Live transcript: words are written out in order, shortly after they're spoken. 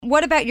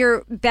what about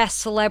your best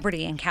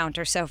celebrity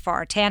encounter so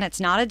far? Tan, it's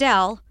not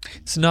Adele.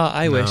 It's not.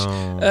 I wish.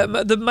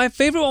 My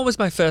favorite one was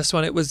my first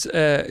one. It was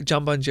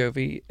John Bon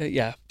Jovi.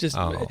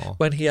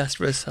 When he asked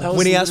for a selfie.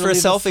 When he asked for a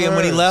selfie, and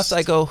when he left,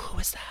 I go, "Who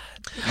is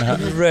that?"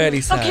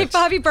 Really sad. Okay,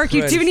 Bobby Burke,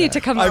 you do need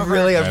to come over. I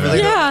really.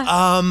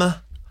 Yeah.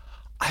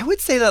 I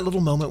would say that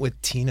little moment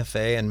with Tina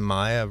Fey and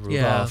Maya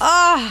Rudolph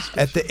Ah.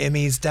 at the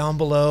Emmys down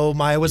below.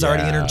 Maya was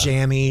already in her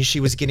jammies. She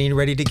was getting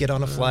ready to get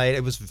on a flight.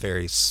 It was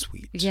very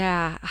sweet.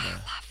 Yeah. I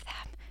love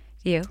them.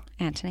 You,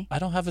 Anthony? I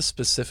don't have a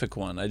specific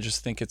one. I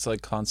just think it's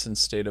like constant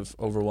state of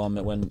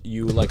overwhelmment when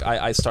you like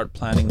I start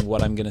planning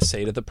what I'm going to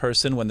say to the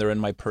person when they're in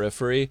my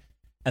periphery,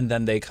 and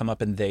then they come up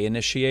and they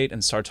initiate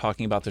and start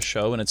talking about the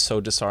show, and it's so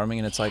disarming,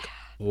 and it's like,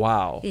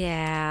 wow.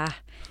 Yeah.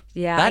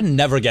 Yeah. That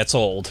never gets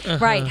old.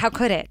 Right. How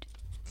could it?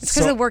 It's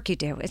because of the work you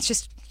do. It's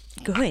just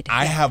good.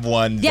 I have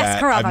one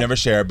that I've never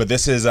shared, but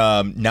this is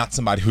not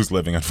somebody who's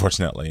living,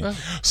 unfortunately.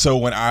 So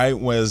when I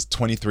was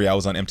 23, I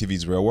was on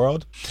MTV's Real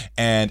World,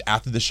 and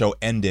after the show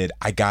ended,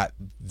 I got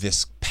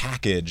this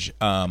package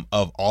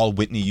of all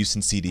Whitney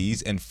Houston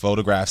CDs and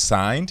photographs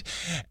signed,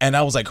 and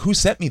I was like, who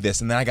sent me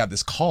this? And then I got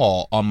this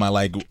call on my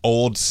like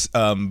old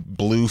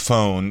blue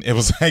phone. It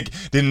was like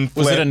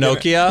Was it a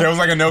Nokia? It was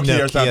like a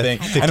Nokia or something,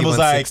 and it was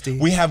like,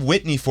 we have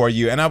Whitney for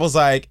you, and I was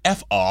like,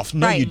 F off,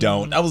 no you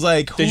don't. I was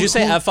like, did you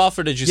say F off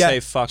or did you say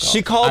fuck off?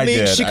 She called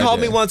me. She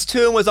called me once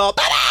too and was all.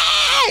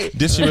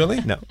 Did she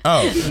really? No.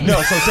 Oh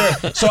no.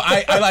 So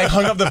I like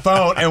hung up the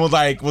phone and was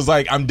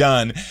like I'm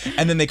done.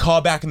 And then they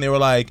called back and they were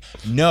like,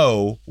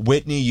 no,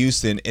 Whitney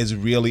Houston is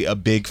really a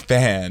big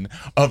fan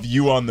of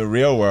you on The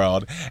Real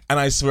World. And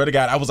I swear to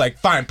God, I was like,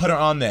 fine, put her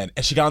on then.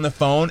 And she got on the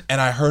phone and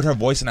I heard her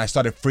voice and I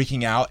started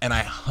freaking out and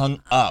I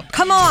hung up.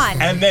 Come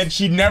on. And then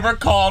she never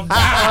called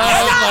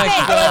back.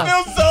 Stop it.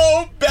 I feel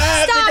so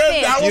bad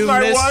because that was You my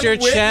missed one your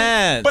Whitney.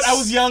 chance. But I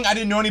was young. I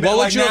didn't know any better.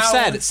 What would you have now,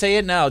 said? Say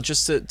it now,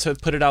 just to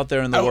put it out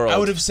there in the world. I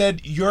would have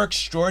said, you're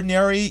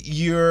extraordinary,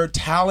 your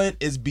talent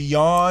is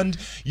beyond,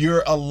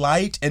 you're a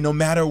light, and no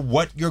matter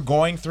what you're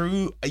going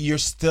through, you're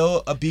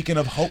still a beacon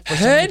of hope for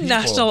so Her many people.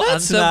 national anthem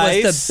was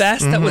the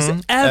best that was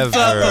ever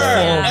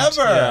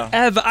Ever.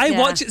 Ever. I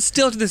watch it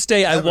still to this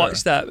day. I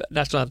watch that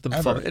national anthem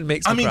performance. It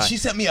makes me cry. She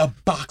sent me a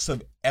box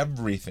of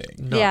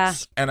everything. Yeah.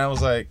 And I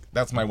was like,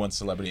 that's my one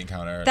celebrity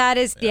encounter. That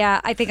is,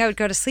 I think I would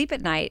go to sleep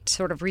at night,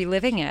 sort of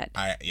reliving it.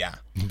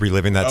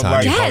 Reliving that time.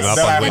 Right. You hung Yes.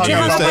 up on That you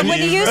hung up on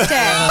Whitney Houston.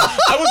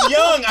 I was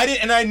young.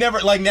 I never,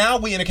 like now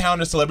we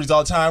encounter celebrities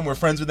all the time. We're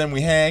friends with them.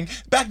 We hang.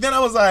 Back then I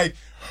was like,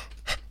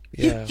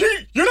 you're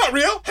not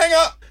real. Hang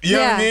up. You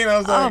know what I mean? I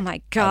was like, oh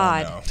my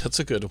God. That's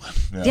a good one.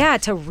 Yeah,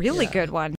 it's a really good one.